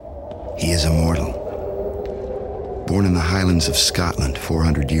He is immortal. Born in the Highlands of Scotland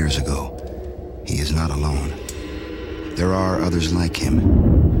 400 years ago, he is not alone. There are others like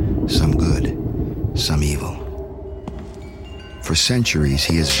him, some good, some evil. For centuries,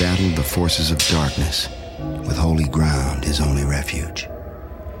 he has battled the forces of darkness, with holy ground his only refuge.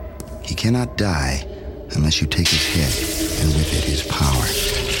 He cannot die unless you take his head, and with it his power.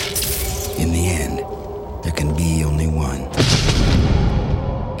 In the end, there can be only one.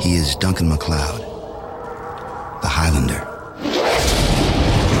 He is Duncan MacLeod, the Highlander.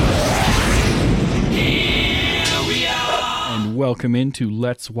 And welcome into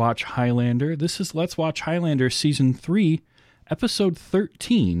Let's Watch Highlander. This is Let's Watch Highlander Season 3, Episode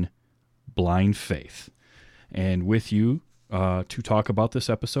 13, Blind Faith. And with you to talk about this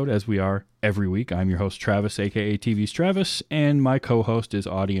episode, as we are every week, I'm your host, Travis, a.k.a. TV's Travis, and my co-host is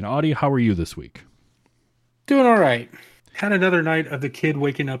Audie. And Audie, how are you this week? Doing all right. Had another night of the kid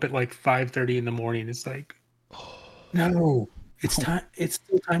waking up at like 5:30 in the morning. It's like, no, it's time. It's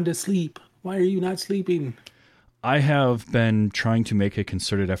still time to sleep. Why are you not sleeping? I have been trying to make a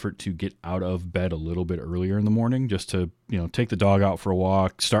concerted effort to get out of bed a little bit earlier in the morning, just to, take the dog out for a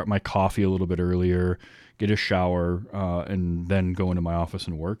walk, start my coffee a little bit earlier, get a shower, and then go into my office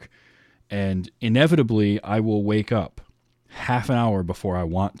and work. And inevitably, I will wake up half an hour before I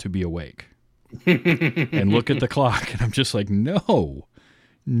want to be awake and look at the clock, and I'm just like, no,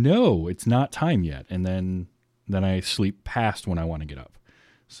 it's not time yet. And then I sleep past when I want to get up.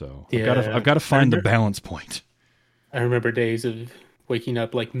 So yeah, I've got to find the balance point. I remember days of waking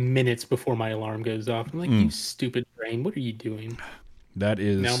up like minutes before my alarm goes off. I'm like, you stupid brain, what are you doing? That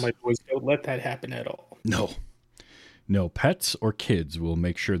is... Now my boys don't let that happen at all. No, pets or kids will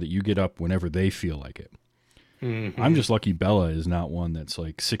make sure that you get up whenever they feel like it. Mm-hmm. I'm just lucky Bella is not one that's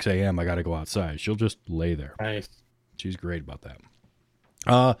like 6 a.m. I got to go outside. She'll just lay there. Nice. She's great about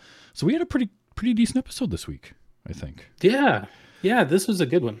that. So we had a pretty decent episode this week, I think. Yeah, this was a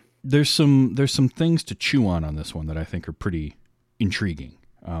good one. There's some things to chew on this one that I think are pretty intriguing.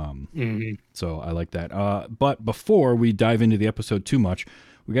 So I like that. But before we dive into the episode too much,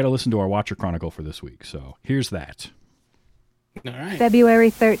 we got to listen to our Watcher Chronicle for this week. So here's that. All right. February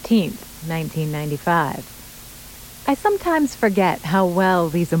 13th, 1995. I sometimes forget how well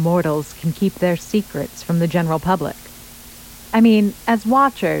these immortals can keep their secrets from the general public. I mean, as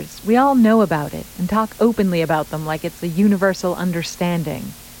watchers, we all know about it and talk openly about them like it's a universal understanding.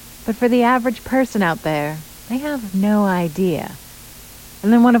 But for the average person out there, they have no idea.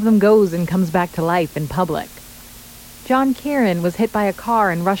 And then one of them goes and comes back to life in public. John Kieran was hit by a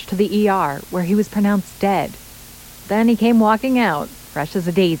car and rushed to the ER, where he was pronounced dead. Then he came walking out, fresh as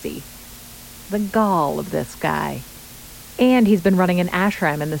a daisy. The gall of this guy. And he's been running an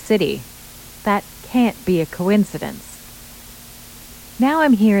ashram in the city. That can't be a coincidence. Now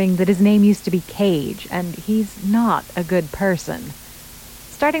I'm hearing that his name used to be Cage, and he's not a good person.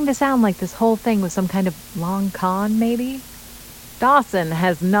 Starting to sound like this whole thing was some kind of long con, maybe? Dawson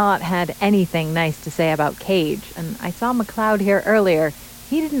has not had anything nice to say about Cage, and I saw MacLeod here earlier.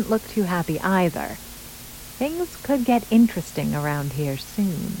 He didn't look too happy either. Things could get interesting around here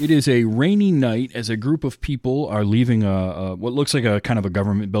soon. It is a rainy night as a group of people are leaving what looks like a kind of a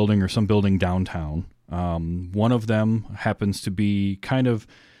government building or some building downtown. One of them happens to be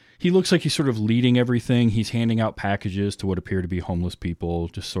he looks like he's sort of leading everything. He's handing out packages to what appear to be homeless people,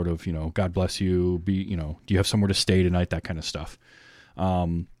 just sort of, God bless you, do you have somewhere to stay tonight, that kind of stuff.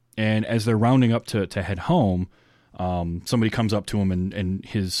 And as they're rounding up to head home, somebody comes up to him and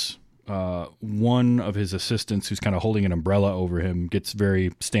his one of his assistants, who's kind of holding an umbrella over him, gets very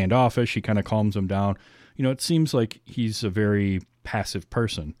standoffish. He kind of calms him down. It seems like he's a very passive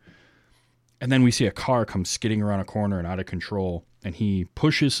person. And then we see a car come skidding around a corner and out of control, and he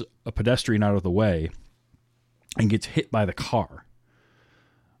pushes a pedestrian out of the way and gets hit by the car.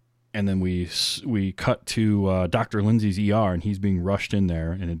 And then we cut to Dr. Lindsay's ER, and he's being rushed in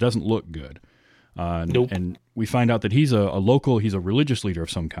there, and it doesn't look good. Nope. And we find out that he's he's a religious leader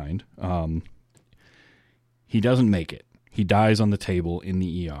of some kind. He doesn't make it. He dies on the table in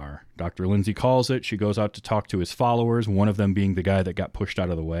the ER. Dr. Lindsay calls it. She goes out to talk to his followers, one of them being the guy that got pushed out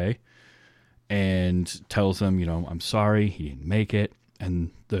of the way, and tells them, I'm sorry, he didn't make it.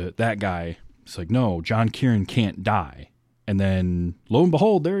 And that guy is like, no, John Kieran can't die. And then, lo and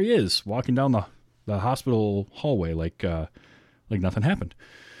behold, there he is, walking down the hospital hallway like nothing happened.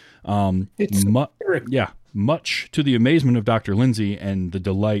 Much to the amazement of Dr. Lindsay and the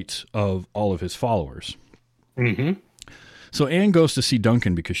delight of all of his followers. Mm-hmm. So Anne goes to see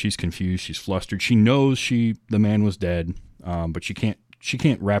Duncan because she's confused, she's flustered. She knows the man was dead, but she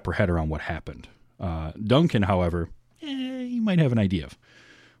can't wrap her head around what happened. Duncan, however, he might have an idea of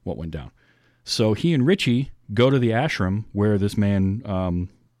what went down. So he and Richie go to the ashram where this man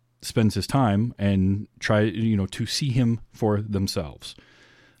spends his time and try, to see him for themselves.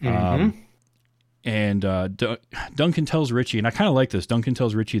 And Duncan tells Richie, and I kind of like this, Duncan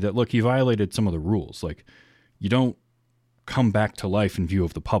tells Richie that, look, he violated some of the rules. Like, you don't come back to life in view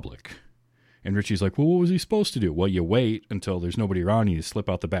of the public. And Richie's like, well, what was he supposed to do? Well, you wait until there's nobody around you to slip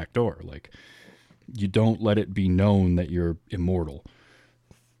out the back door. Like, you don't let it be known that you're immortal.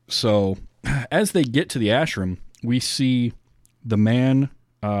 So as they get to the ashram, we see the man,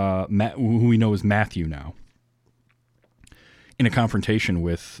 who we know as Matthew now, in a confrontation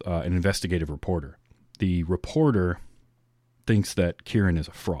with an investigative reporter. The reporter thinks that Kieran is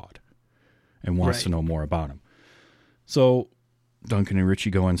a fraud and wants to know more about him. So Duncan and Richie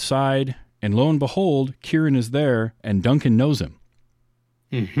go inside, and lo and behold, Kieran is there, and Duncan knows him.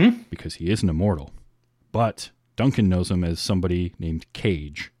 Because he isn't immortal. But Duncan knows him as somebody named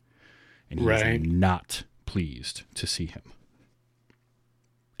Cage, and he's not pleased to see him.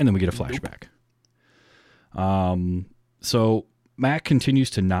 And then we get a flashback. So Mac continues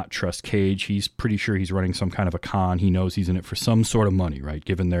to not trust Cage. He's pretty sure he's running some kind of a con. He knows he's in it for some sort of money, right?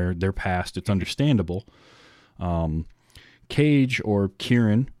 Given their past, it's understandable. Cage, or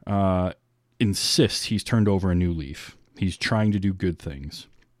Kieran, insists he's turned over a new leaf. He's trying to do good things.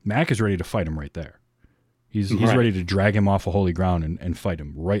 Mac is ready to fight him right there. He's ready to drag him off of holy ground and fight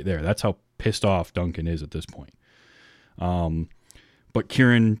him right there. That's how pissed off Duncan is at this point. But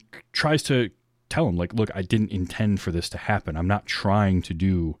Kieran tries to tell him, like, look, I didn't intend for this to happen. I'm not trying to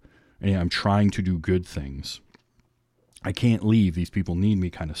do, I'm trying to do good things. I can't leave. These people need me,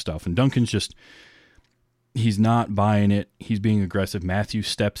 kind of stuff. And Duncan's just, he's not buying it. He's being aggressive. Matthew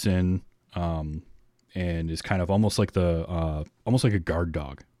steps in, and is kind of almost like almost like a guard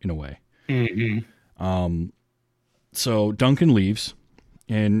dog in a way. So Duncan leaves,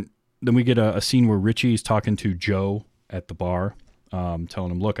 and then we get a scene where Richie's talking to Joe at the bar,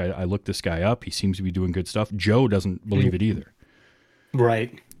 telling him, look, I looked this guy up. He seems to be doing good stuff. Joe doesn't believe it either.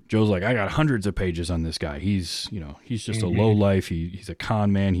 Right. Joe's like, I got hundreds of pages on this guy. He's just a low life. He's a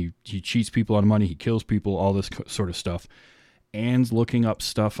con man. He cheats people out of money. He kills people, all this sort of stuff. Anne's looking up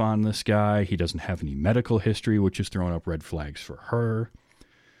stuff on this guy. He doesn't have any medical history, which is throwing up red flags for her.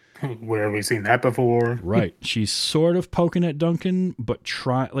 Where have we seen that before? Right. She's sort of poking at Duncan, but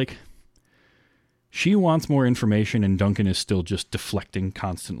she wants more information, and Duncan is still just deflecting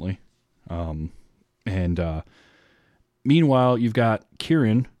constantly. Meanwhile, you've got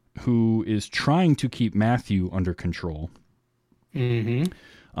Kieran, who is trying to keep Matthew under control. You've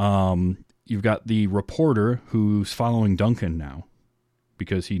got the reporter who's following Duncan now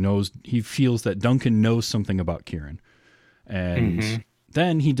because he feels that Duncan knows something about Kieran. And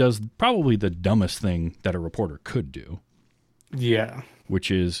then he does probably the dumbest thing that a reporter could do. Yeah. Which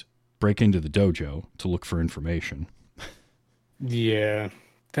is break into the dojo to look for information. Yeah.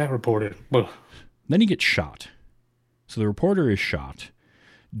 That reporter. Ugh. Then he gets shot. So the reporter is shot.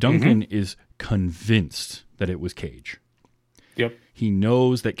 Duncan is convinced that it was Cage. Yep. He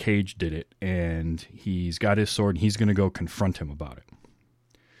knows that Cage did it, and he's got his sword, and he's going to go confront him about it.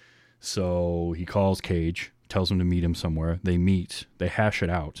 So he calls Cage, tells him to meet him somewhere. They meet. They hash it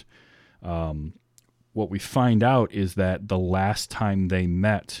out. What we find out is that the last time they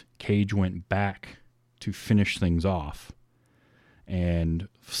met, Cage went back to finish things off and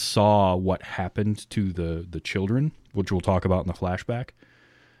saw what happened to the children, which we'll talk about in the flashback,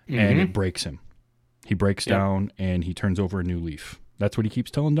 and it breaks him. He breaks down, and he turns over a new leaf. That's what he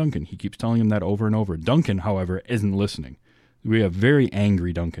keeps telling Duncan. He keeps telling him that over and over. Duncan, however, isn't listening. We have very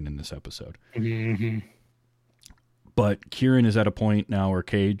angry Duncan in this episode. But Kieran is at a point now, or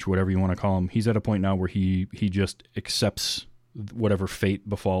Cage, whatever you want to call him, he's at a point now where he just accepts whatever fate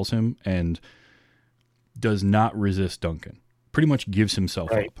befalls him and does not resist Duncan. Pretty much gives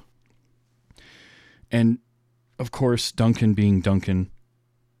himself up. And, of course, Duncan being Duncan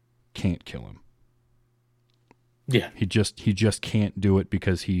can't kill him. Yeah. He just can't do it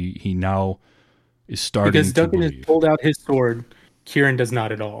because he now is starting because to Duncan believe. has pulled out his sword. Kieran does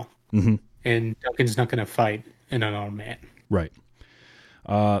not at all. And Duncan's not going to fight an unarmed man. Right.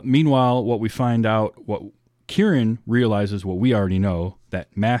 Meanwhile, what we find out, what Kieran realizes what we already know,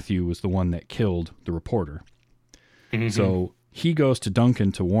 that Matthew was the one that killed the reporter. So he goes to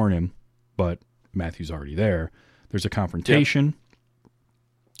Duncan to warn him, but Matthew's already there. There's a confrontation.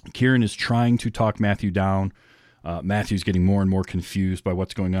 Kieran is trying to talk Matthew down. Matthew's getting more and more confused by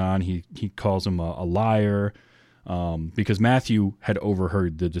what's going on. He calls him a liar because Matthew had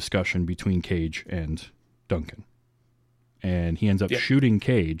overheard the discussion between Cage and Duncan. And he ends up shooting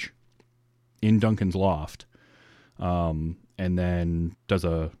Cage in Duncan's loft. And and then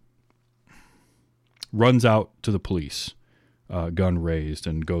runs out to the police, gun raised,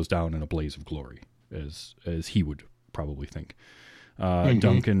 and goes down in a blaze of glory, as he would probably think.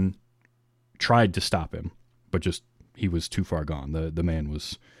 Duncan tried to stop him, but just he was too far gone. The man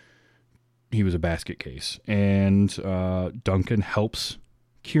was a basket case, and Duncan helps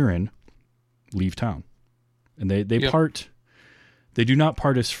Kieran leave town, and they part. They do not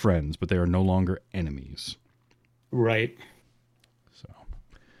part as friends, but they are no longer enemies. Right. So,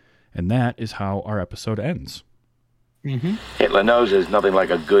 and that is how our episode ends. Hitler knows there's nothing like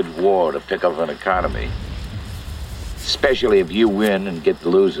a good war to pick up an economy. Especially if you win and get the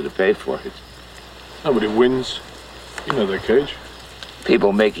loser to pay for it. Nobody wins. You know that, Cage.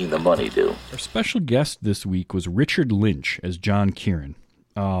 People making the money do. Our special guest this week was Richard Lynch as John Kieran.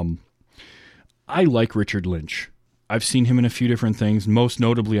 I like Richard Lynch. I've seen him in a few different things. Most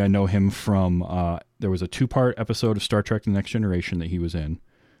notably, I know him from, there was a 2-part episode of Star Trek The Next Generation that he was in.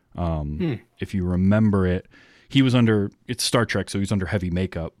 If you remember it, he was it's Star Trek, so he's under heavy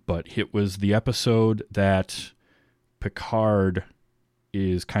makeup, but it was the episode that Picard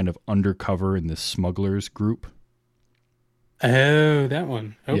is kind of undercover in this smugglers group. Oh, that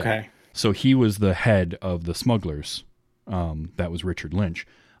one. Okay. Yeah. So he was the head of the smugglers. That was Richard Lynch.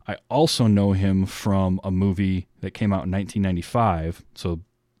 I also know him from a movie that came out in 1995. It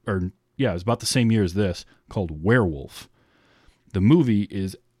was about the same year as this, called Werewolf. The movie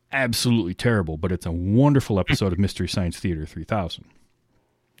is absolutely terrible, but it's a wonderful episode of Mystery Science Theater 3000.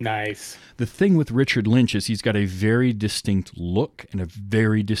 Nice. The thing with Richard Lynch is he's got a very distinct look and a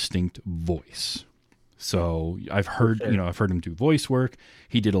very distinct voice. So I've heard him do voice work.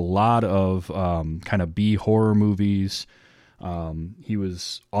 He did a lot of kind of B horror movies. He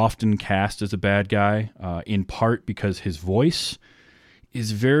was often cast as a bad guy, in part because his voice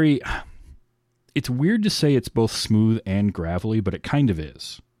is very... It's weird to say it's both smooth and gravelly, but it kind of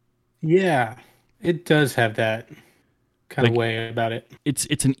is. Yeah, it does have that kind of way about it.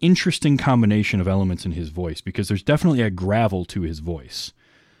 It's an interesting combination of elements in his voice, because there's definitely a gravel to his voice,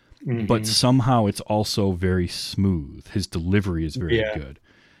 but somehow it's also very smooth. His delivery is very good,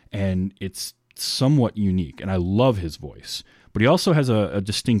 and it's somewhat unique, and I love his voice. But he also has a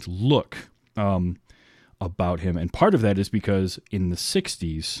distinct look about him, and part of that is because in the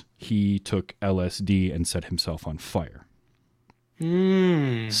 60s, he took LSD and set himself on fire.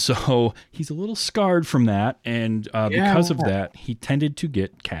 So he's a little scarred from that, and because of that, he tended to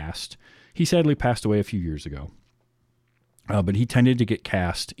get cast. He sadly passed away a few years ago, but he tended to get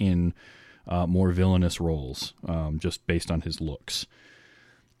cast in more villainous roles, just based on his looks.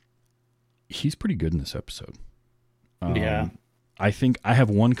 He's pretty good in this episode. I think I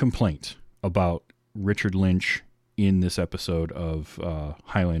have one complaint about Richard Lynch in this episode of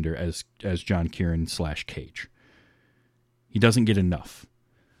Highlander as John Kieran / Cage. He doesn't get enough.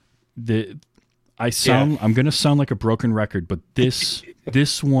 I'm going to sound like a broken record, but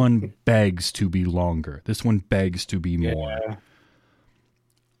this one begs to be longer. This one begs to be more.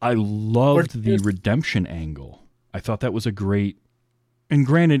 I loved the redemption angle. I thought that was a great, and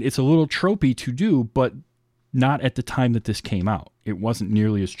granted, it's a little tropey to do, but not at the time that this came out. It wasn't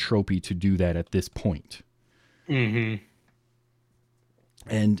nearly as tropey to do that at this point. And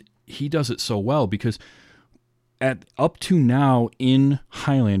he does it so well, because up to now in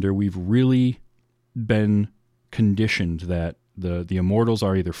Highlander, we've really been conditioned that the Immortals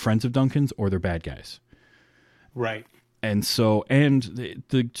are either friends of Duncan's or they're bad guys. Right. And so,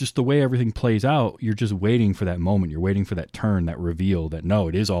 just the way everything plays out, you're just waiting for that moment. You're waiting for that turn, that reveal that no,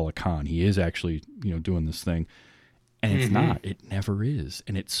 it is all a con. He is actually, doing this thing. And it's not. It never is.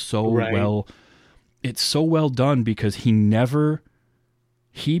 And it's so well done, because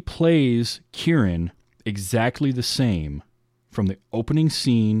he plays Kieran exactly the same from the opening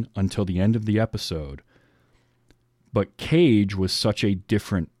scene until the end of the episode. But Cage was such a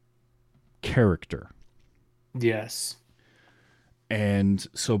different character. Yes. And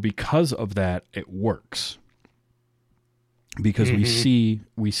so because of that, it works. Because we see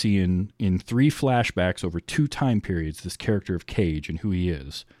in 3 flashbacks over 2 time periods this character of Cage and who he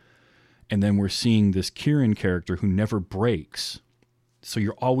is. And then we're seeing this Kieran character who never breaks. So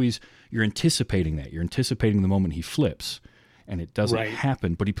you're anticipating that. You're anticipating the moment he flips, and it doesn't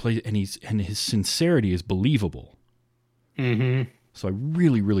happen, but he plays, and his sincerity is believable. So I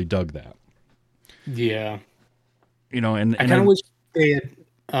really, really dug that. Yeah. And I kind of wish they had,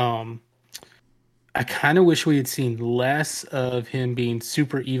 I kind of wish we had seen less of him being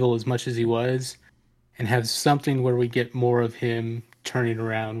super evil as much as he was, and have something where we get more of him turning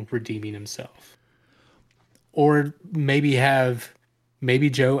around, redeeming himself. Or maybe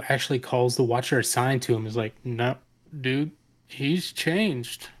Joe actually calls the Watcher a sign to him. Is like, no, dude, he's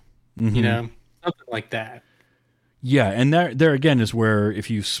changed. Mm-hmm. You know, something like that. Yeah, and there again is where if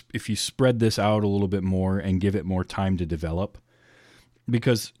you spread this out a little bit more and give it more time to develop,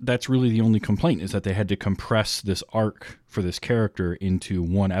 because that's really the only complaint is that they had to compress this arc for this character into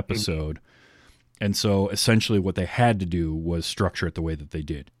one episode. Mm-hmm. And so essentially what they had to do was structure it the way that they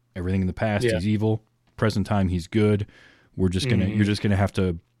did. Everything in the past, he's evil. Present time, he's good. We're just going to, you're just going to have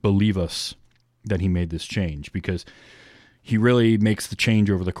to believe us that he made this change, because he really makes the change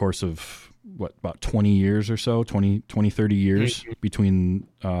over the course of about 20 years or so, 20, 30 years between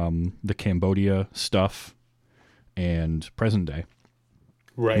the Cambodia stuff and present day.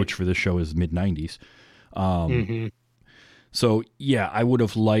 Right. Which for this show is mid-90s. So, yeah, I would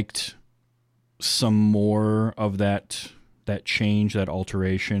have liked some more of that change, that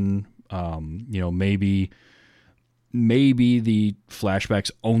alteration. Maybe the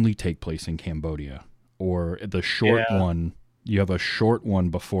flashbacks only take place in Cambodia, or the short one. You have a short one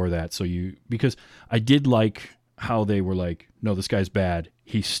before that. Because I did like how they were like, no, this guy's bad.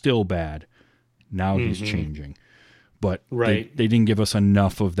 He's still bad. Now he's changing. But they didn't give us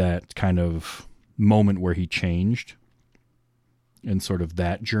enough of that kind of moment where he changed and sort of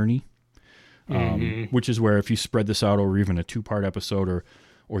that journey, which is where if you spread this out over even a 2-part episode,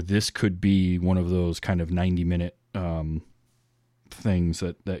 or this could be one of those kind of 90-minute things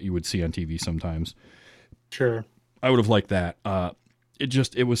that you would see on TV sometimes. Sure. I would have liked that.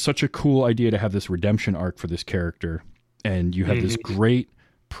 It was such a cool idea to have this redemption arc for this character, and you have this great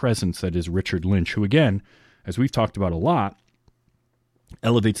presence that is Richard Lynch, who again, as we've talked about a lot,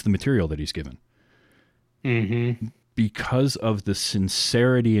 elevates the material that he's given. Mm-hmm. Because of the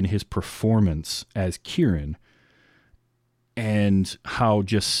sincerity in his performance as Kieran, and how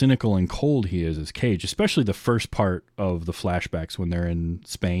just cynical and cold he is as Cage, especially the first part of the flashbacks when they're in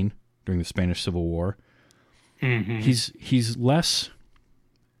Spain during the Spanish Civil War. Mm-hmm.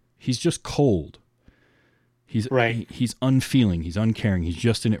 He's just cold. He's unfeeling. He's uncaring. He's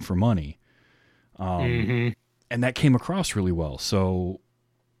just in it for money. And that came across really well. So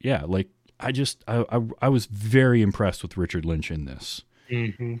yeah, like I was very impressed with Richard Lynch in this.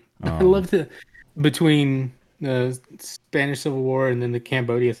 I love between the Spanish Civil War and then the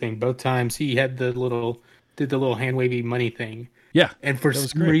Cambodia thing, both times he had did the little hand wavy money thing. Yeah. And for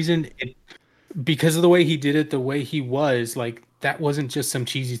some reason, because of the way he did it, the way he was, like, that wasn't just some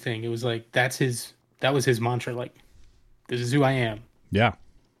cheesy thing. It was like, that was his mantra. Like, this is who I am. Yeah.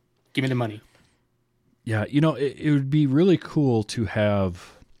 Give me the money. Yeah. It would be really cool to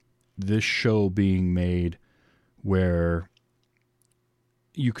have this show being made where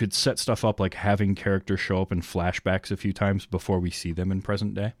you could set stuff up like having characters show up in flashbacks a few times before we see them in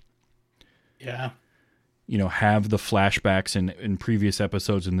present day. Yeah. Have the flashbacks in previous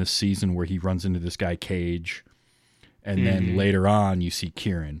episodes in this season where he runs into this guy Cage, and then later on you see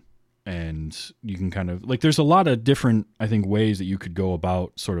Kieran, and you can kind of like, there's a lot of different, I think, ways that you could go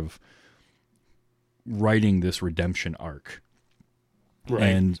about sort of writing this redemption arc.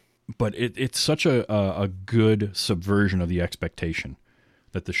 Right. But it's such a good subversion of the expectation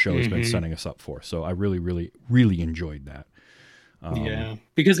that the show has been setting us up for. So I really, really, really enjoyed that. Yeah,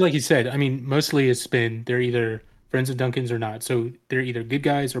 because like you said, I mean, mostly it's been they're either friends of Duncan's or not. So they're either good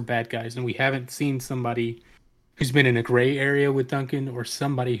guys or bad guys. And we haven't seen somebody who's been in a gray area with Duncan, or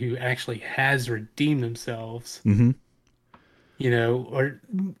somebody who actually has redeemed themselves. Mm-hmm.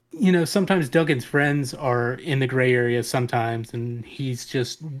 Sometimes Duncan's friends are in the gray area sometimes, and he's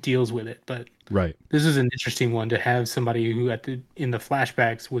just deals with it. But this is an interesting one to have somebody who in the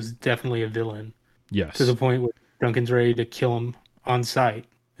flashbacks was definitely a villain. Yes. To the point where Duncan's ready to kill him on sight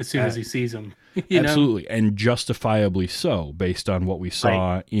as soon as he sees him. Absolutely. And justifiably so, based on what we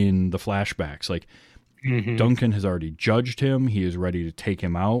saw in the flashbacks. Like, Duncan has already judged him. He is ready to take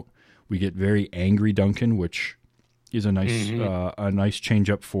him out. We get very angry Duncan, which is a nice change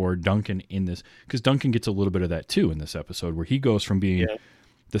up for Duncan in this, because Duncan gets a little bit of that too in this episode, where he goes from being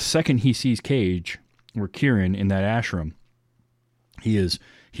the second he sees Cage or Kieran in that ashram, he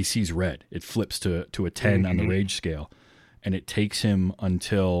sees red. It flips to a 10 on the rage scale, and it takes him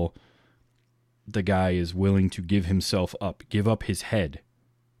until the guy is willing to give up his head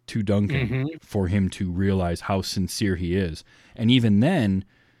to Duncan for him to realize how sincere he is. And even then,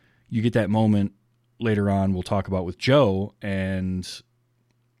 you get that moment later on we'll talk about with Joe, and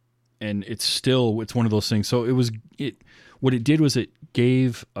it's one of those things. So what it did was it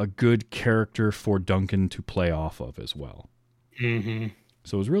gave a good character for Duncan to play off of as well. Mm-hmm.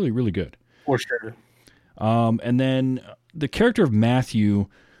 So it was really, really good. For sure. And then the character of Matthew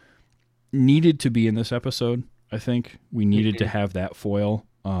needed to be in this episode. I think we needed to have that foil,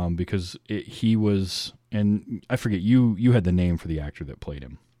 because he was And I forget, you had the name for the actor that played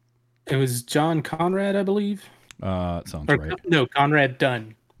him. It was John Conrad, I believe. Sounds right. No, Conrad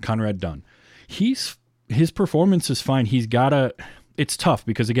Dunn. Conrad Dunn. His performance is fine. It's tough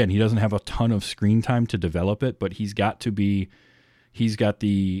because, again, he doesn't have a ton of screen time to develop it, but he's got the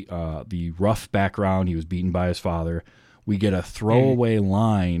rough background. He was beaten by his father. We get a throwaway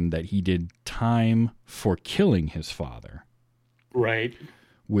line that he did time for killing his father. Right.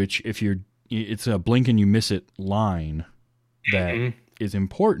 Which, it's a blink and you miss it line that is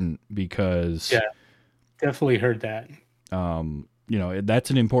important because... Yeah, definitely heard that. That's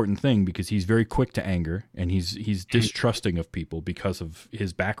an important thing because he's very quick to anger and he's distrusting of people because of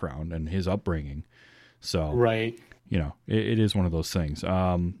his background and his upbringing. So, right. It is one of those things.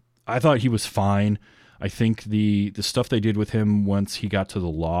 I thought he was fine. I think the stuff they did with him once he got to the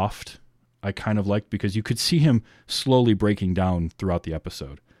loft, I kind of liked because you could see him slowly breaking down throughout the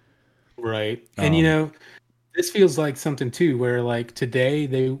episode. Right. And this feels like something too, where like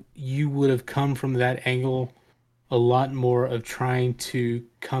today you would have come from that angle a lot more of trying to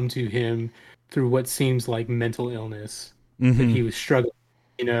come to him through what seems like mental illness that he was struggling.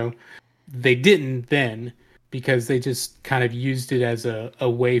 They didn't then because they just kind of used it as a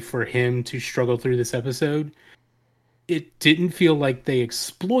way for him to struggle through this episode. It didn't feel like they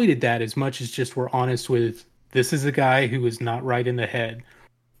exploited that as much as just were honest with, this is a guy who is not right in the head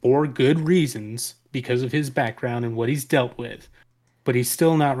for good reasons because of his background and what he's dealt with, but he's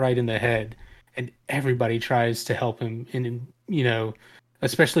still not right in the head. And everybody tries to help him, and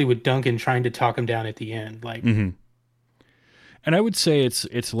especially with Duncan trying to talk him down at the end. Like, and I would say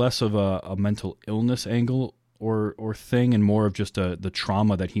it's less of a mental illness angle or thing, and more of just the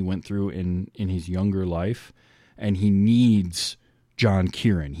trauma that he went through in his younger life, and he needs John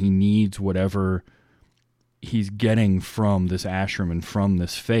Kieran. He needs whatever he's getting from this ashram and from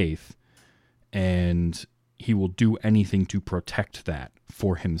this faith, and he will do anything to protect that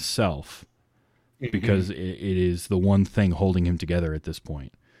for himself. Because it is the one thing holding him together at this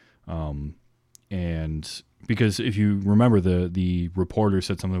point. And because if you remember, the reporter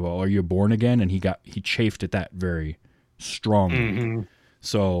said something about, are you born again? And he chafed at that very strongly.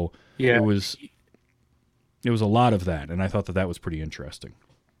 So it was a lot of that. And I thought that was pretty interesting.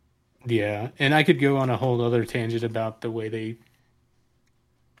 Yeah. And I could go on a whole other tangent about the way they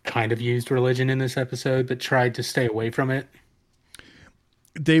kind of used religion in this episode, but tried to stay away from it.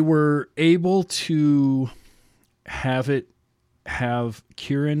 They were able to have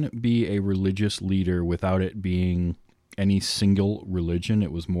Kieran be a religious leader without it being any single religion.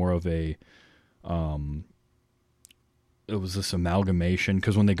 It was more of it was this amalgamation,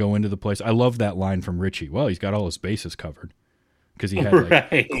 because when they go into the place, I love that line from Richie. Well, he's got all his bases covered, because he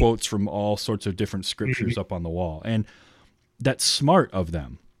had quotes from all sorts of different scriptures up on the wall. And that's smart of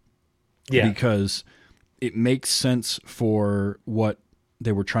them. Yeah. Because it makes sense for what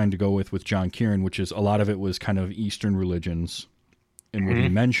they were trying to go with John Kieran, which is a lot of it was kind of Eastern religions and what he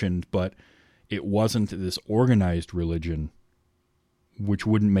mentioned, but it wasn't this organized religion, which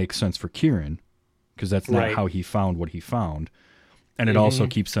wouldn't make sense for Kieran, because that's not how he found what he found. And it also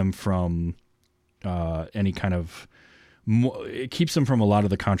keeps them from any kind of... It keeps them from a lot of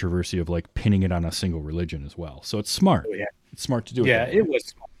the controversy of like pinning it on a single religion as well. So it's smart. Oh, yeah. It's smart to do it. Yeah, it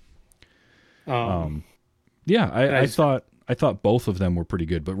was smart. I thought both of them were pretty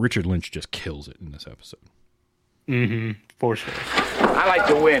good, but Richard Lynch just kills it in this episode. For sure. I like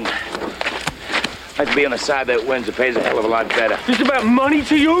to win. I like to be on the side that wins. It pays a hell of a lot better. It's about money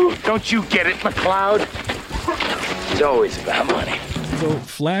to you? Don't you get it, McLeod? It's always about money. So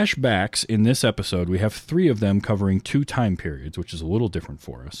flashbacks in this episode, we have 3 of them covering 2 time periods, which is a little different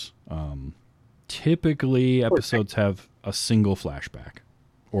for us. Typically, episodes have a single flashback,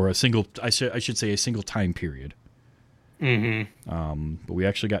 or a single, I should say a single time period. But we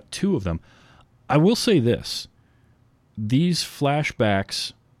actually got 2 of them. I will say this. These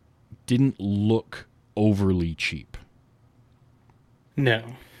flashbacks didn't look overly cheap. No.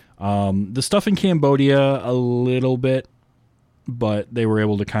 The stuff in Cambodia, a little bit, but they were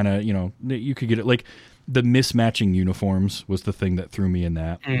able to kind of, you could get it. Like, the mismatching uniforms was the thing that threw me in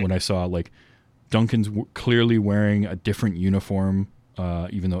that. When I saw, like, Duncan's clearly wearing a different uniform,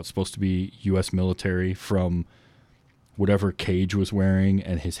 even though it's supposed to be U.S. military, from whatever Cage was wearing,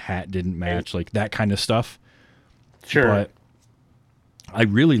 and his hat didn't match, like that kind of stuff. Sure. But I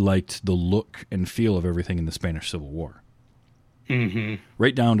really liked the look and feel of everything in the Spanish Civil War.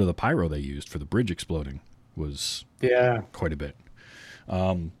 Right down to the pyro they used for the bridge exploding was quite a bit.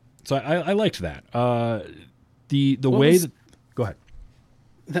 So I liked that. The way that... Go ahead.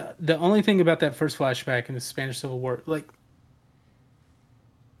 The only thing about that first flashback in the Spanish Civil War, like,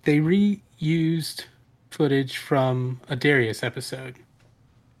 they reused footage from a Darius episode.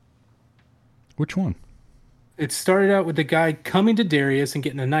 Which one? It started out with the guy coming to Darius and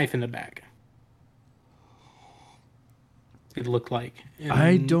getting a knife in the back. It looked like. And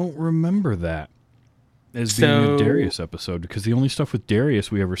I don't remember that as being a Darius episode, because the only stuff with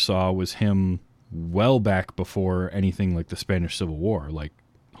Darius we ever saw was him well back before anything like the Spanish Civil War, like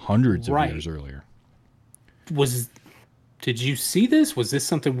hundreds of years earlier. Did you see this? Was this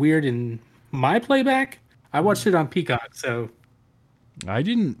something weird in my playback? I watched it on Peacock, so I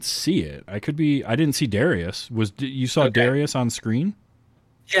didn't see it. I didn't see Darius. You saw Darius on screen?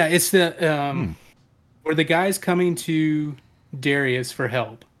 Yeah, it's the where the guy's coming to Darius for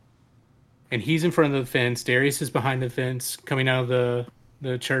help. And he's in front of the fence. Darius is behind the fence, coming out of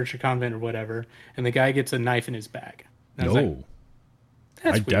the church or convent or whatever. And the guy gets a knife in his back. No.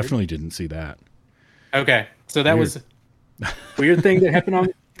 That's weird. Definitely didn't see that. Okay. So that was a weird thing that happened on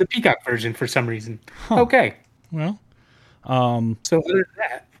the Peacock version for some reason. Huh. Okay. Well. So other than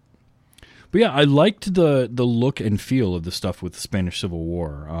that. But yeah, I liked the look and feel of the stuff with the Spanish Civil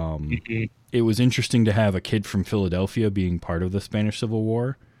War. It was interesting to have a kid from Philadelphia being part of the Spanish Civil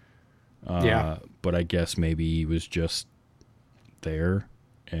War. But I guess maybe he was just there,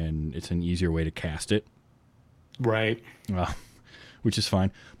 and it's an easier way to cast it. Right. Which is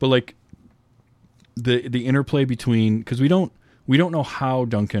fine. But like the interplay between, because we don't know how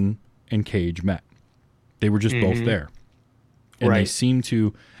Duncan and Cage met. They were just both there. And they seem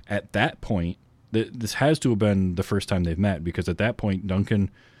to, at that point, this has to have been the first time they've met, because at that point Duncan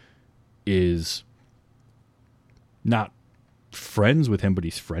is not friends with him, but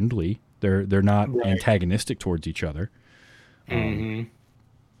he's friendly. They're not antagonistic towards each other. But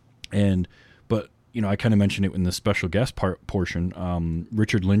I kind of mentioned it in the special guest portion.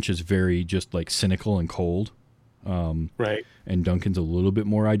 Richard Lynch is very just like cynical and cold. Right. And Duncan's a little bit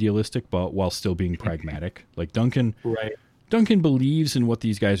more idealistic, but while still being pragmatic. Like Duncan believes in what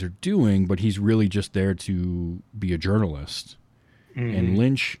these guys are doing, but he's really just there to be a journalist. And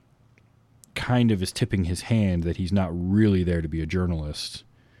Lynch kind of is tipping his hand that he's not really there to be a journalist.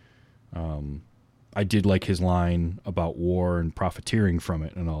 I did like his line about war and profiteering from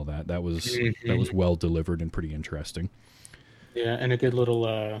it and all that. That was well delivered and pretty interesting. Yeah, and a good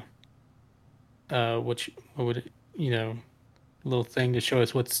little little thing to show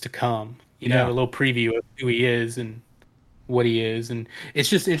us what's to come. A little preview of who he is and what he is. And it's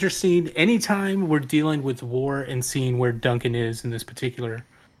just interesting. Anytime we're dealing with war and seeing where Duncan is in this particular,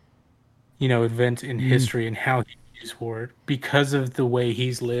 event in history and how he views war, because of the way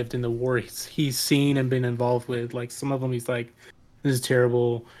he's lived in the war he's seen and been involved with. Like some of them he's like, this is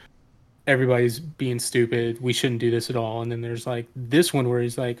terrible. Everybody's being stupid. We shouldn't do this at all. And then there's like this one where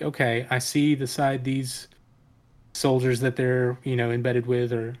he's like, okay, I see the side these soldiers that they're, embedded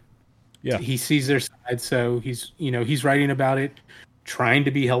with, or he sees their side. So he's writing about it, trying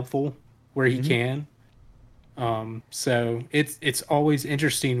to be helpful where he can. So it's always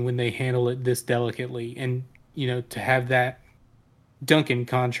interesting when they handle it this delicately, and, to have that Duncan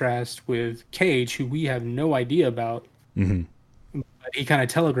contrast with Cage, who we have no idea about. But he kind of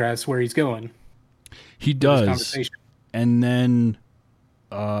telegraphs where he's going. He does. And then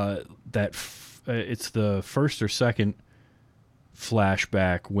it's the first or second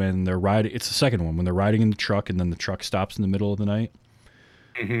flashback when they're riding. It's the second one when they're riding in the truck, and then the truck stops in the middle of the night.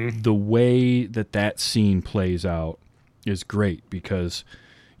 The way that scene plays out is great, because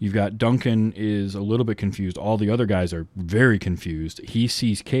you've got Duncan is a little bit confused. All the other guys are very confused. He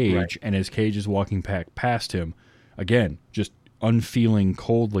sees Cage, and as Cage is walking past him, again, just unfeeling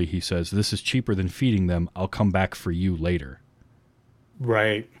coldly, he says, "This is cheaper than feeding them. I'll come back for you later."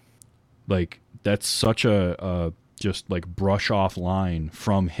 Right. Like, that's such a just like brush off line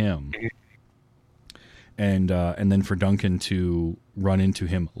from him. And then for Duncan to run into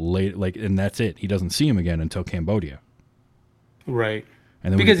him late, and that's it. He doesn't see him again until Cambodia. Right.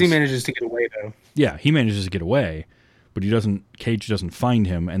 And then because he manages to get away, though. Yeah, he manages to get away, but Cage doesn't find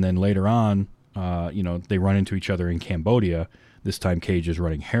him. And then later on, they run into each other in Cambodia. This time Cage is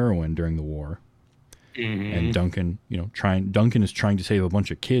running heroin during the war. And Duncan, Duncan is trying to save a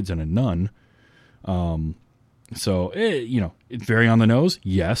bunch of kids and a nun. So, it's very on the nose,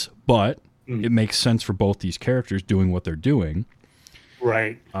 yes, but it makes sense for both these characters doing what they're doing.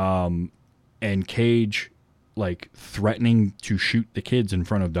 Right. And Cage, threatening to shoot the kids in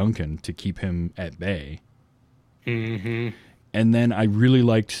front of Duncan to keep him at bay. And then I really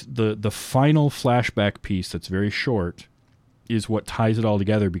liked the final flashback piece that's very short is what ties it all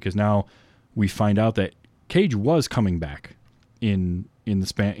together, because now we find out that Cage was coming back in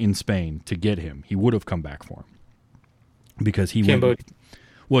Spain to get him. He would have come back for him because he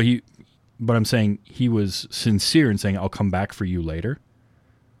But I'm saying he was sincere in saying, I'll come back for you later.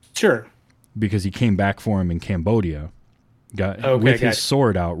 Sure. Because he came back for him in Cambodia, with his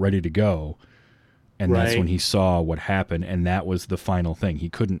sword out, ready to go. And that's when he saw what happened, and that was the final thing. He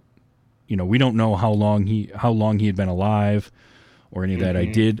couldn't, we don't know how long he had been alive or any of that. I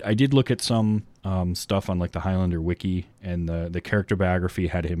did look at some stuff on like the Highlander wiki, and the character biography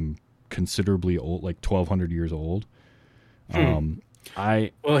had him considerably old, like 1,200 years old.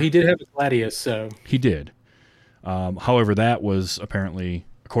 Well, he did have a gladius, so he did. However, that was apparently,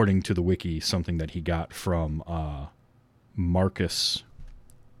 according to the wiki, something that he got from Marcus's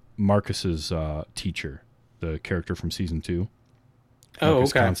teacher, the character from season 2.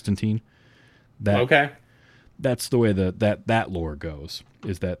 Marcus Constantine. That's the way that lore goes,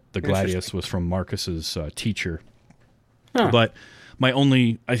 is that the gladius was from Marcus's teacher. But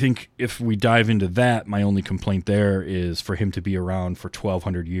I think if we dive into that, my only complaint there is for him to be around for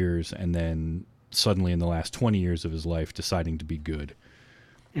 1,200 years and then suddenly in the last 20 years of his life deciding to be good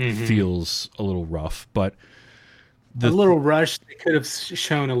feels a little rough. But a little rushed. They could have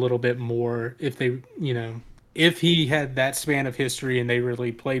shown a little bit more if they, if he had that span of history and they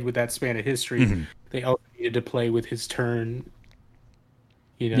really played with that span of history. They also needed to play with his turn,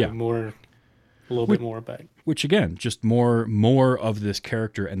 more, a little bit more. But which again, just more of this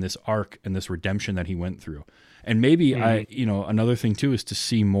character and this arc and this redemption that he went through. And maybe another thing too is to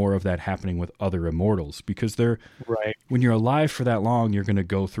see more of that happening with other immortals, because when you're alive for that long, you're going to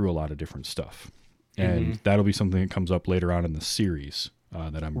go through a lot of different stuff. And that'll be something that comes up later on in the series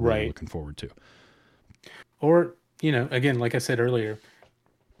that I'm really looking forward to. Or, again, like I said earlier,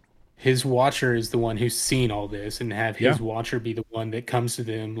 his watcher is the one who's seen all this, and have his watcher be the one that comes to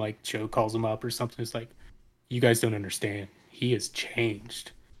them, like Joe calls him up or something. It's like, you guys don't understand. He has changed.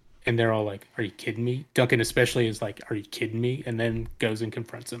 And they're all like, are you kidding me? Duncan especially is like, are you kidding me? And then goes and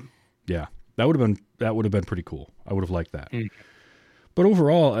confronts him. Yeah, that would have been pretty cool. I would have liked that. But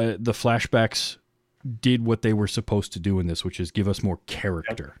overall, the flashbacks did what they were supposed to do in this, which is give us more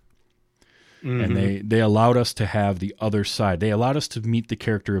character. And they allowed us to have the other side. They allowed us to meet the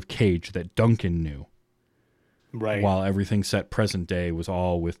character of Cage that Duncan knew. Right. While everything set present day was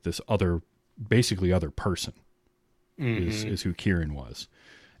all with this basically other person is who Kieran was.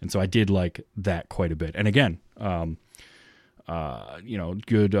 And so I did like that quite a bit. And again,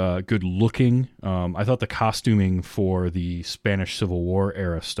 good looking. I thought the costuming for the Spanish Civil War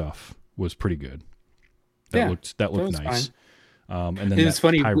era stuff was pretty good. That looked nice. And then it's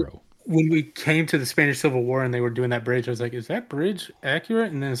funny. pyro. When we came to the Spanish Civil War and they were doing that bridge, I was like, is that bridge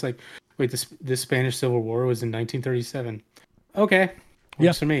accurate? And then it's like, wait, this Spanish Civil War was in 1937. Okay.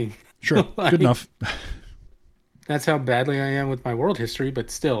 Works for me. Sure. Good enough. That's how badly I am with my world history,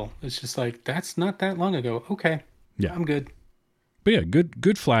 but still, it's just like, that's not that long ago. Okay. Yeah. I'm good. But yeah, good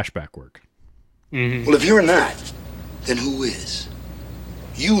flashback work. Well, if you're not, then who is?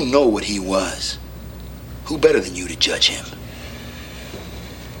 You know what he was. Who better than you to judge him?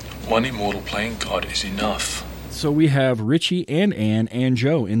 One immortal playing God is enough. So we have Richie and Anne and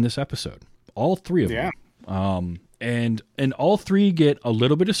Joe in this episode. All three of them. And all three get a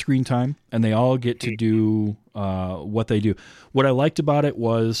little bit of screen time, and they all get to do what they do. What I liked about it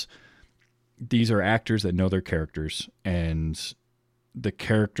was these are actors that know their characters, and the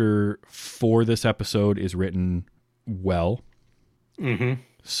character for this episode is written well,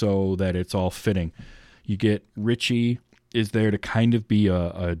 so that it's all fitting. You get Richie is there to kind of be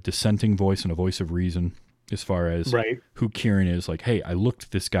a dissenting voice and a voice of reason as far as who Kieran is. Like, hey, I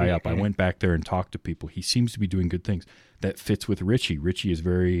looked this guy up. I went back there and talked to people. He seems to be doing good things. That fits with Richie. Richie is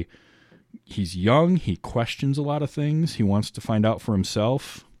he's young. He questions a lot of things. He wants to find out for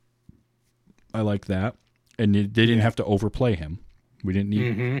himself. I like that. And they didn't have to overplay him. We didn't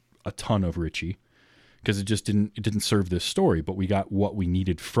need a ton of Richie because it didn't serve this story, but we got what we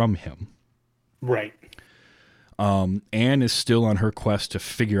needed from him. Right. Anne is still on her quest to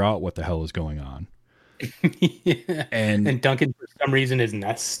figure out what the hell is going on. And Duncan, for some reason, is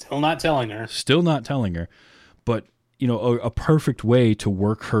still not telling her. Still not telling her. But, a perfect way to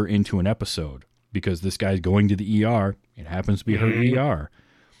work her into an episode, because this guy's going to the ER. It happens to be her ER.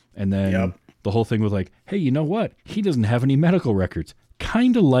 And then the whole thing with like, hey, you know what? He doesn't have any medical records.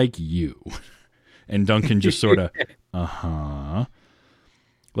 Kind of like you. And Duncan just sort of,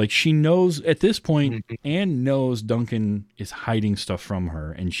 Like, she knows, at this point, Anne knows Duncan is hiding stuff from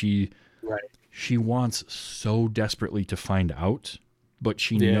her, and she wants so desperately to find out, but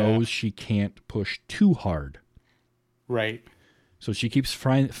she knows she can't push too hard. Right. So she keeps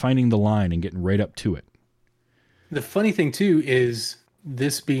finding the line and getting right up to it. The funny thing, too, is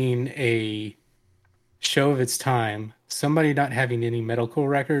this being a show of its time, somebody not having any medical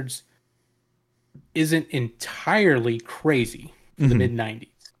records isn't entirely crazy for the mid 90s.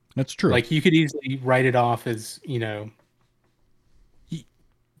 That's true. Like, you could easily write it off as,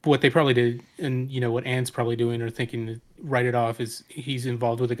 what they probably did, and what Anne's probably doing or thinking, to write it off as he's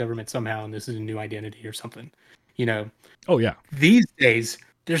involved with the government somehow and this is a new identity or something. Oh yeah. These days,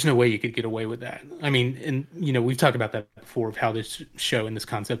 there's no way you could get away with that. I mean, and we've talked about that before, of how this show and this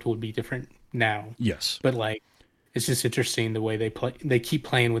concept would be different now. Yes. But like, it's just interesting the way they keep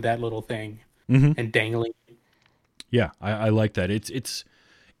playing with that little thing and dangling. Yeah, I like that. It's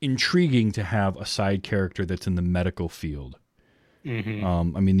intriguing to have a side character that's in the medical field. I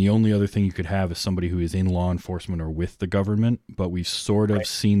mean, the only other thing you could have is somebody who is in law enforcement or with the government, but we've sort of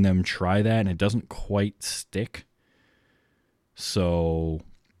seen them try that, and it doesn't quite stick. So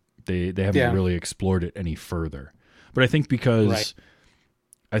they haven't really explored it any further. But I think because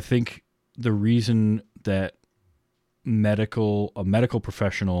I think the reason that a medical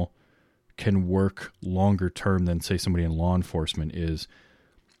professional can work longer term than, say, somebody in law enforcement is,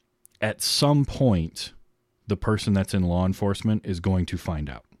 at some point, the person that's in law enforcement is going to find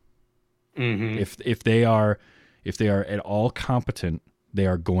out. If they are at all competent, they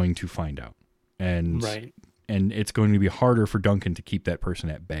are going to find out, and it's going to be harder for Duncan to keep that person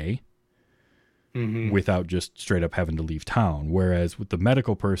at bay without just straight up having to leave town. Whereas with the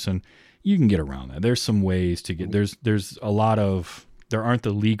medical person, you can get around that. There's some ways to get there's a lot of, there aren't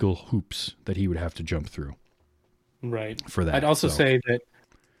the legal hoops that he would have to jump through. Right. For that. I'd also say that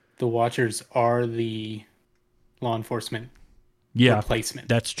the Watchers are the law enforcement replacement.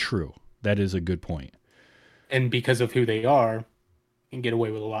 That's true. That is a good point. And because of who they are, you can get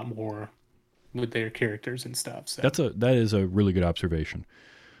away with a lot more with their characters and stuff. So that is a really good observation.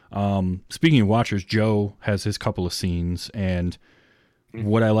 Speaking of Watchers, Joe has his couple of scenes, and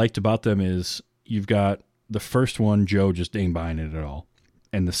what I liked about them is you've got the first one, Joe just ain't buying it at all.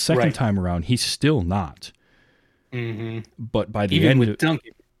 And the second time around, he's still not. But by the end with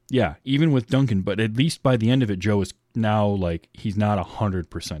Duncan. Yeah, even with Duncan, but at least by the end of it, Joe is now like, he's not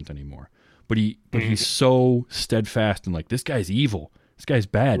 100% anymore. But he's so steadfast and like, this guy's evil. This guy's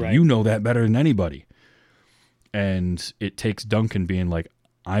bad. You know that better than anybody. And it takes Duncan being like,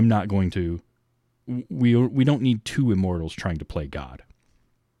 I'm not going to. We don't need two immortals trying to play God.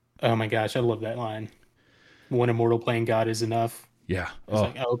 Oh my gosh, I love that line. One immortal playing God is enough. Yeah. It's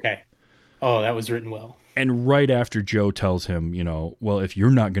like, oh, okay. Oh, that was written well. And right after Joe tells him, well, if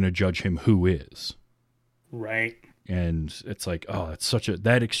you're not going to judge him, who is? Right. And it's like, oh, it's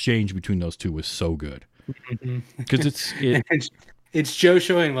that exchange between those two was so good. Because it's Joe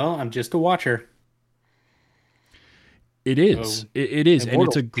showing, well, I'm just a watcher. It is. So, it is. Immortal, and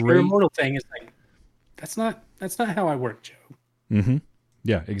it's a great immortal thing. Is like, that's not how I work, Joe.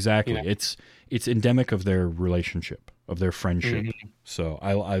 Yeah, exactly. It's endemic of their relationship, of their friendship. So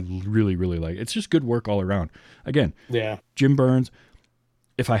I really, really like it. It's just good work all around. Again, Jim Burns,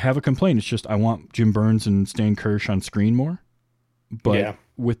 if I have a complaint, it's just I want Jim Burns and Stan Kirsch on screen more. But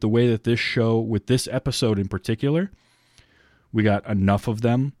with the way that this show, with this episode in particular, we got enough of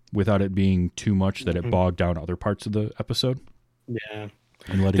them without it being too much that it bogged down other parts of the episode. Yeah.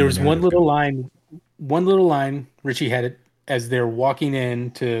 And there was one little line Richie had it as they're walking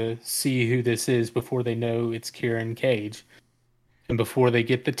in to see who this is before they know it's Kieran Cage. And before they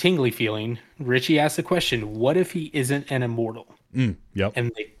get the tingly feeling, Richie asks the question, what if he isn't an immortal? Yep.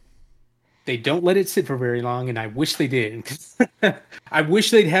 And they don't let it sit for very long, and I wish they did. I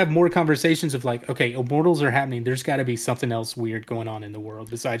wish they'd have more conversations of like, okay, immortals are happening. There's got to be something else weird going on in the world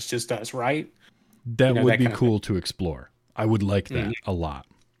besides just us, right? That would be cool to explore. I would like that a lot.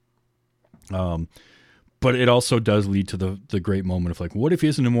 But it also does lead to the great moment of like, what if he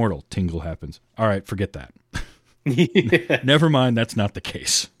isn't immortal? Tingle happens. All right, forget that. Never mind, that's not the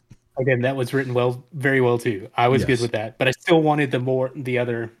case. Again, that was written very well too. I was good with that, but I still wanted the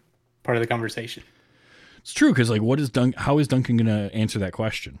other part of the conversation. It's true, because like, how is Duncan going to answer that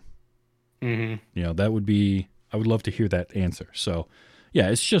question? That would be, I would love to hear that answer. So yeah,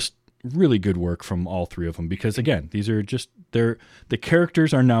 it's just really good work from all three of them, because again, these are just, the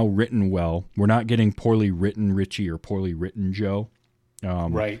characters are now written well. We're not getting poorly written Richie or poorly written Joe.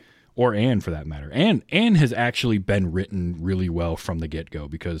 Right. Or Anne, for that matter. Anne has actually been written really well from the get-go,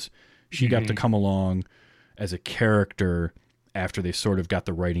 because she got to come along as a character after they sort of got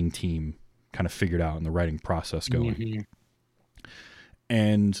the writing team kind of figured out and the writing process going.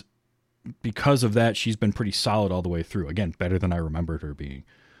 And because of that, she's been pretty solid all the way through. Again, better than I remembered her being.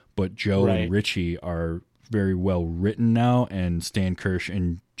 But Joe and Richie are very well written now, and Stan Kirsch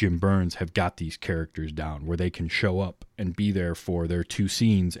and Jim Burns have got these characters down where they can show up and be there for their two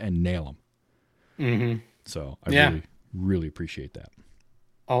scenes and nail them. So I really, really appreciate that.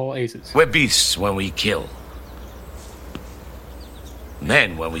 All aces. We're beasts when we kill.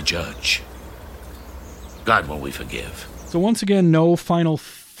 Men when we judge. God when we forgive. So once again, no final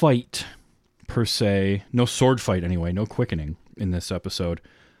fight per se. No sword fight anyway. No quickening in this episode.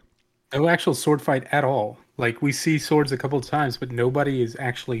 No actual sword fight at all. Like, we see swords a couple of times, but nobody is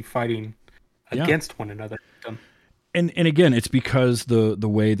actually fighting against one another. And again, it's because the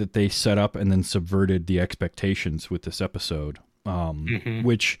way that they set up and then subverted the expectations with this episode,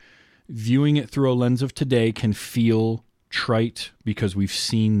 which, viewing it through a lens of today, can feel trite because we've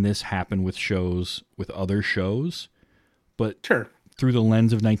seen this happen with shows, with other shows. But sure, through the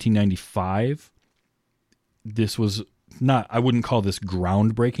lens of 1995, this was not, I wouldn't call this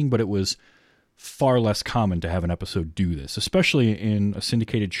groundbreaking, but it was far less common to have an episode do this, especially in a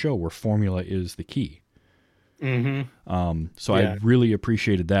syndicated show where formula is the key. So I really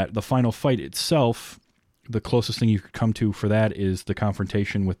appreciated that. The final fight itself, the closest thing you could come to for that is the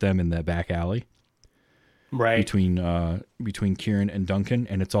confrontation with them in that back alley, right? Between Kieran and Duncan,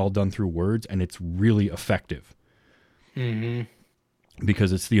 and it's all done through words, and it's really effective.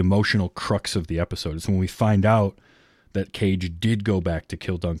 Because it's the emotional crux of the episode. It's when we find out that Cage did go back to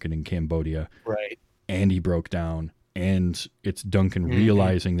kill Duncan in Cambodia, right? And he broke down, and it's Duncan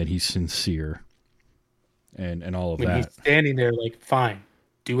realizing that he's sincere. And all of when that. He's standing there like, fine,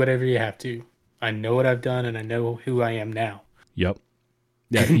 do whatever you have to. I know what I've done, and I know who I am now. Yep.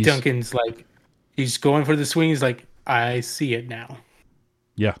 Yeah. Duncan's like, he's going for the swing. He's like, I see it now.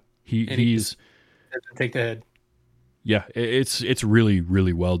 Yeah. He doesn't take the head. Yeah. It's really,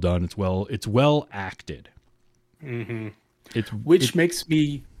 really well done. It's well acted. Which makes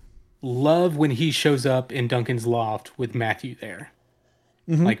me love when he shows up in Duncan's loft with Matthew there.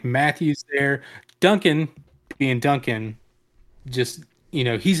 Like, Matthew's there. Duncan, being Duncan, just,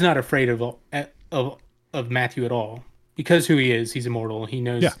 he's not afraid of Matthew at all. Because who he is, he's immortal. He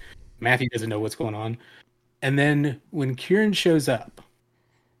knows Matthew doesn't know what's going on. And then when Kieran shows up,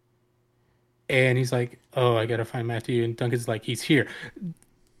 and he's like, oh, I gotta find Matthew, and Duncan's like, he's here.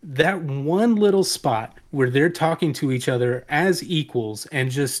 That one little spot where they're talking to each other as equals, and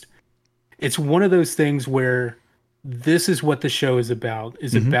just, it's one of those things where this is what the show is about,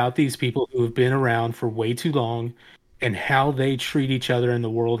 about these people who have been around for way too long and how they treat each other and the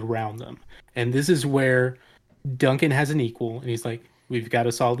world around them. And this is where Duncan has an equal, and he's like, we've got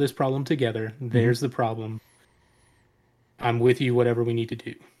to solve this problem together. There's the problem. I'm with you, whatever we need to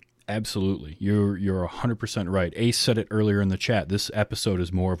do. Absolutely. You're 100% right. Ace said it earlier in the chat. This episode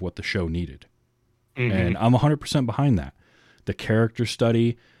is more of what the show needed. And I'm 100% behind that. The character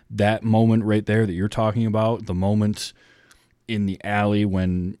study, that moment right there that you're talking about, the moment in the alley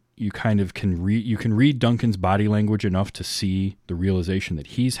when you kind of can read Duncan's body language enough to see the realization that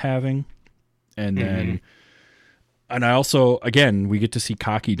he's having. And then, and I also, again, we get to see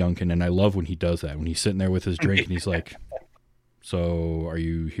cocky Duncan, and I love when he does that, when he's sitting there with his drink and he's like, so are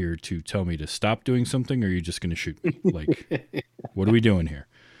you here to tell me to stop doing something, or are you just going to shoot me? Like, what are we doing here?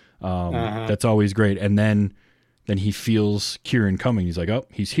 That's always great. And then he feels Kieran coming. He's like, oh,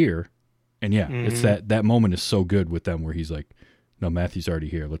 he's here. And yeah, it's that moment is so good with them where he's like, no, Matthew's already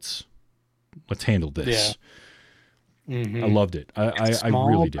here. Let's handle this. I loved it. I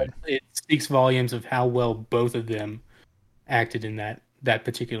really did. It speaks volumes of how well both of them acted in that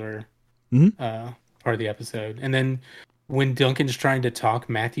particular part of the episode. And then when Duncan's trying to talk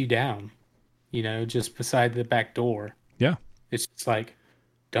Matthew down, just beside the back door. Yeah. It's just like,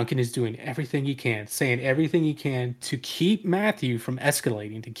 Duncan is doing everything he can, saying everything he can to keep Matthew from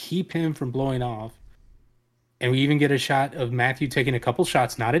escalating, to keep him from blowing off. And we even get a shot of Matthew taking a couple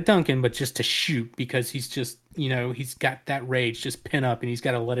shots, not at Duncan, but just to shoot, because he's just, he's got that rage just pin up and he's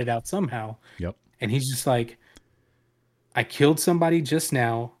got to let it out somehow. Yep. And he's just like, I killed somebody just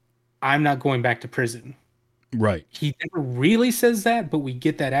now. I'm not going back to prison. Right. He never really says that, but we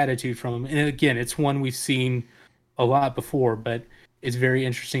get that attitude from him. And again, it's one we've seen a lot before, but it's very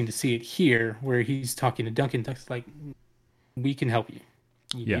interesting to see it here where he's talking to Duncan. Duncan's like, we can help you.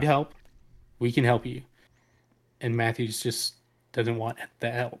 You need help. We can help you. And Matthews just doesn't want the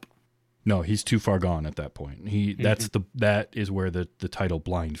help. No, he's too far gone at that point. That is where the title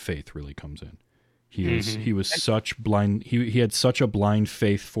Blind Faith really comes in. He was such blind. He had such a blind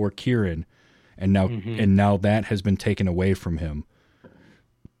faith for Kieran, and now that has been taken away from him,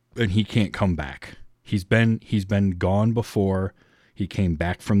 and he can't come back. He's been gone before. He came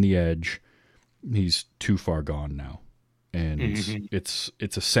back from the edge. He's too far gone now. And it's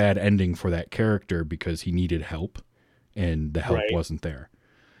a sad ending for that character because he needed help and the help wasn't there.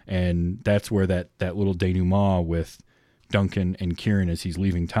 And that's where that little denouement with Duncan and Kieran as he's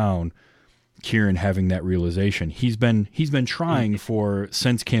leaving town, Kieran having that realization. He's been trying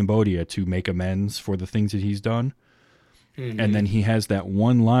since Cambodia to make amends for the things that he's done. And then he has that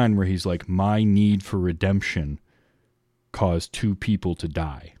one line where he's like, my need for redemption caused 2 people to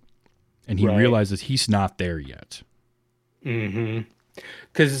die. And he realizes he's not there yet.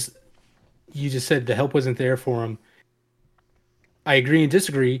 Because you just said the help wasn't there for him. I agree and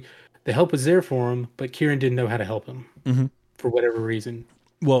disagree. The help was there for him, but Kieran didn't know how to help him for whatever reason.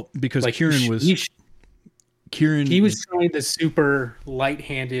 Well, because like Kieran was trying the super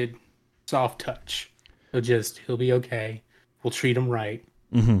light-handed, soft touch. He'll be okay. We'll treat him right.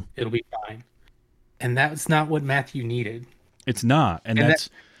 It'll be fine. And that's not what Matthew needed. It's not, and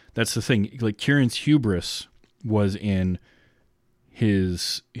that's the thing. Like Kieran's hubris was in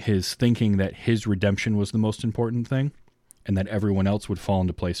his thinking that his redemption was the most important thing, and that everyone else would fall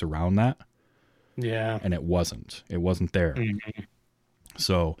into place around that. Yeah, and it wasn't. It wasn't there.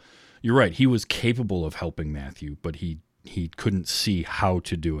 So, you're right. He was capable of helping Matthew, but he couldn't see how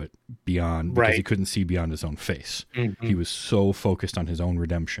to do it because he couldn't see beyond his own face. He was so focused on his own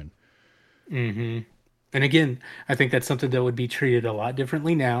redemption. And again, I think that's something that would be treated a lot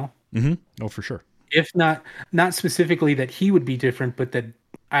differently now. Oh, for sure. If not specifically that he would be different, but that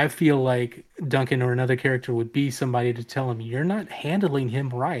I feel like Duncan or another character would be somebody to tell him, you're not handling him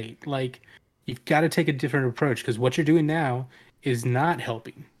right. Like, you've got to take a different approach, because what you're doing now is not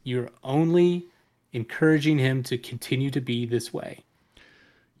helping. You're only encouraging him to continue to be this way.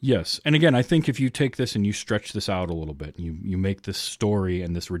 Yes. And again, I think if you take this and you stretch this out a little bit, you make this story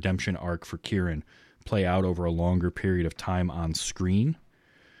and this redemption arc for Kieran play out over a longer period of time on screen,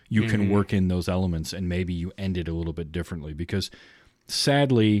 you can work in those elements, and maybe you end it a little bit differently, because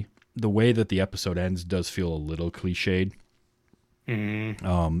sadly, the way that the episode ends does feel a little cliched.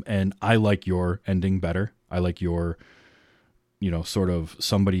 And I like your ending better. I like your, sort of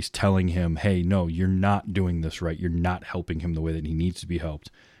somebody's telling him, hey, no, you're not doing this right. You're not helping him the way that he needs to be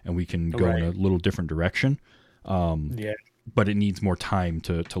helped. And we can go in a little different direction. But it needs more time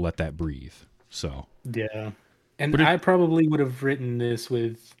to let that breathe. So, yeah. And I probably would have written this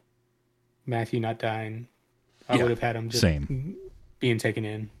with Matthew not dying. I would have had him just being taken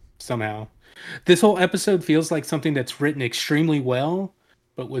in somehow. This whole episode feels like something that's written extremely well,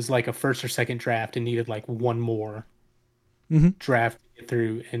 but was like a first or second draft and needed like one more draft to get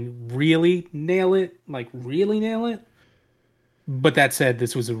through and really nail it. But that said,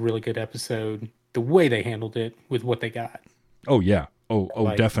 this was a really good episode. The way they handled it with what they got. Oh yeah.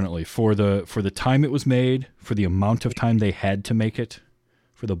 Oh, definitely. For the time it was made, for the amount of time they had to make it,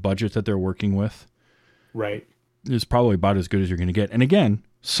 for the budget that they're working with. Right. It's probably about as good as you're going to get. And again,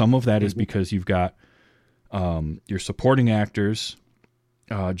 some of that is because you've got your supporting actors,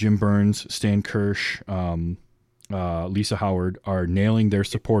 Jim Burns, Stan Kirsch, Lisa Howard are nailing their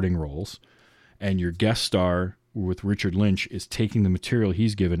supporting roles, and your guest star with Richard Lynch is taking the material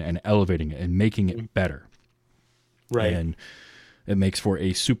he's given and elevating it and making it better. Right. And it makes for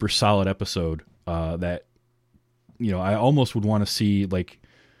a super solid episode that, I almost would want to see like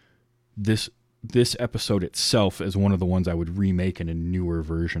this episode itself as one of the ones I would remake in a newer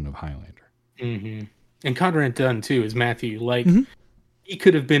version of Highlander. And Conrad Dunn too is Matthew. Like he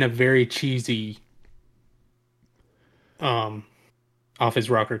could have been a very cheesy, off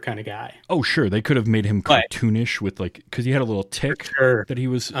his rocker kind of guy. Oh sure, they could have made him cartoonish with because he had a little tick that he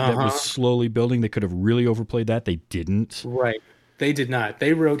was that was slowly building. They could have really overplayed that. They didn't. Right, they did not.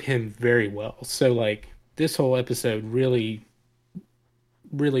 They wrote him very well. So like this whole episode really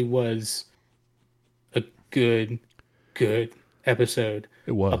was a good episode.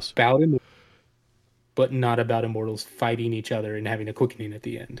 It was about him, but not about immortals fighting each other and having a quickening at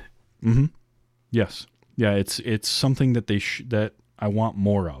the end. Yes. Yeah, it's something that that I want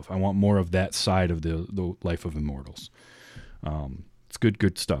more of. I want more of that side of the life of immortals. It's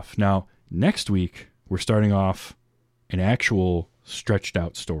good stuff. Now, next week, we're starting off an actual stretched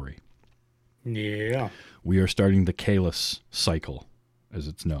out story. Yeah. We are starting the Kahless cycle, as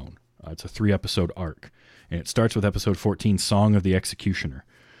it's known. It's a 3-episode arc. And it starts with episode 14, Song of the Executioner.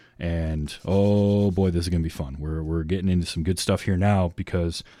 And, oh boy, this is going to be fun. We're getting into some good stuff here now,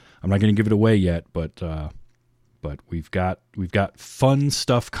 because I'm not going to give it away yet, but we've got fun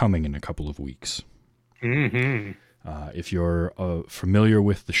stuff coming in a couple of weeks. If you're familiar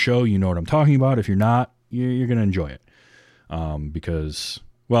with the show, you know what I'm talking about. If you're not, you're going to enjoy it, because,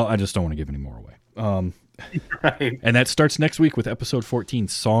 well, I just don't want to give any more away. Right. And that starts next week with episode 14,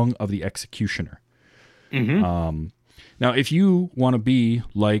 Song of the Executioner. Now, if you want to be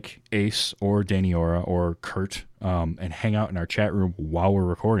like Ace or Daniora or Kurt and hang out in our chat room while we're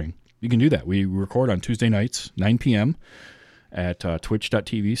recording, you can do that. We record on Tuesday nights, 9 p.m., at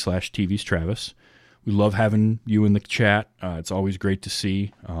twitch.tv/tvstravis. We love having you in the chat. It's always great to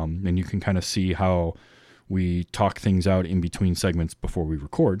see, and you can kind of see how we talk things out in between segments before we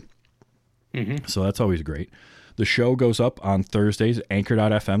record. Mm-hmm. So that's always great. The show goes up on Thursdays,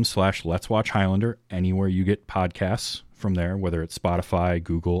 anchor.fm/Let's Watch Highlander, anywhere you get podcasts from there, whether it's Spotify,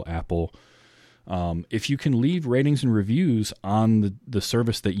 Google, Apple. If you can leave ratings and reviews on the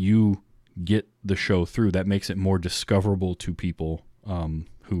service that you get the show through, that makes it more discoverable to people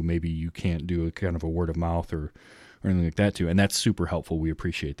who maybe you can't do a kind of a word of mouth or anything like that to. And that's super helpful. We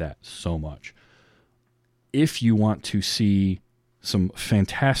appreciate that so much. If you want to see some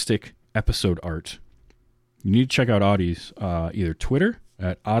fantastic episode art, you need to check out Audie's either Twitter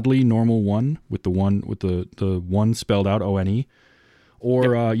at oddlynormal1 with the one spelled out ONE,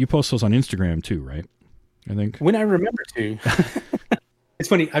 or you post those on Instagram too, right? I think when I remember to. It's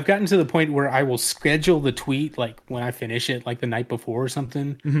funny. I've gotten to the point where I will schedule the tweet like when I finish it, like the night before or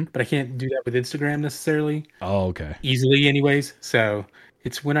something. Mm-hmm. But I can't do that with Instagram necessarily. Oh, okay. Easily, anyways. So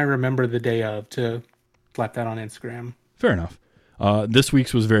it's when I remember the day of to slap that on Instagram. Fair enough. This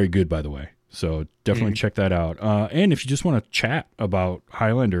week's was very good, by the way. So definitely check that out. And if you just want to chat about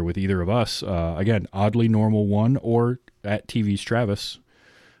Highlander with either of us, again, oddlynormal1 or at TVstravis.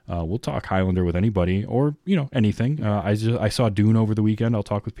 We'll talk Highlander with anybody or, anything. I saw Dune over the weekend. I'll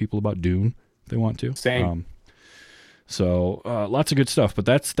talk with people about Dune if they want to. Same. So lots of good stuff, but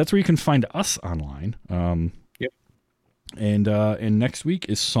that's where you can find us online. Yep. And next week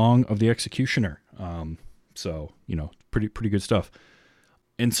is Song of the Executioner. So, pretty good stuff.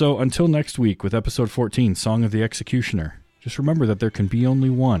 And so until next week with episode 14, Song of the Executioner, just remember that there can be only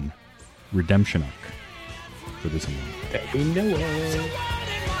one redemption arc for this one. That we know of.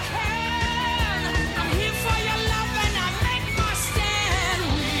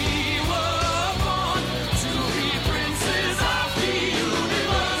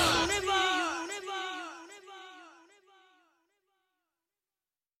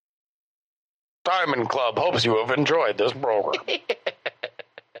 Diamond Club hopes you have enjoyed this program.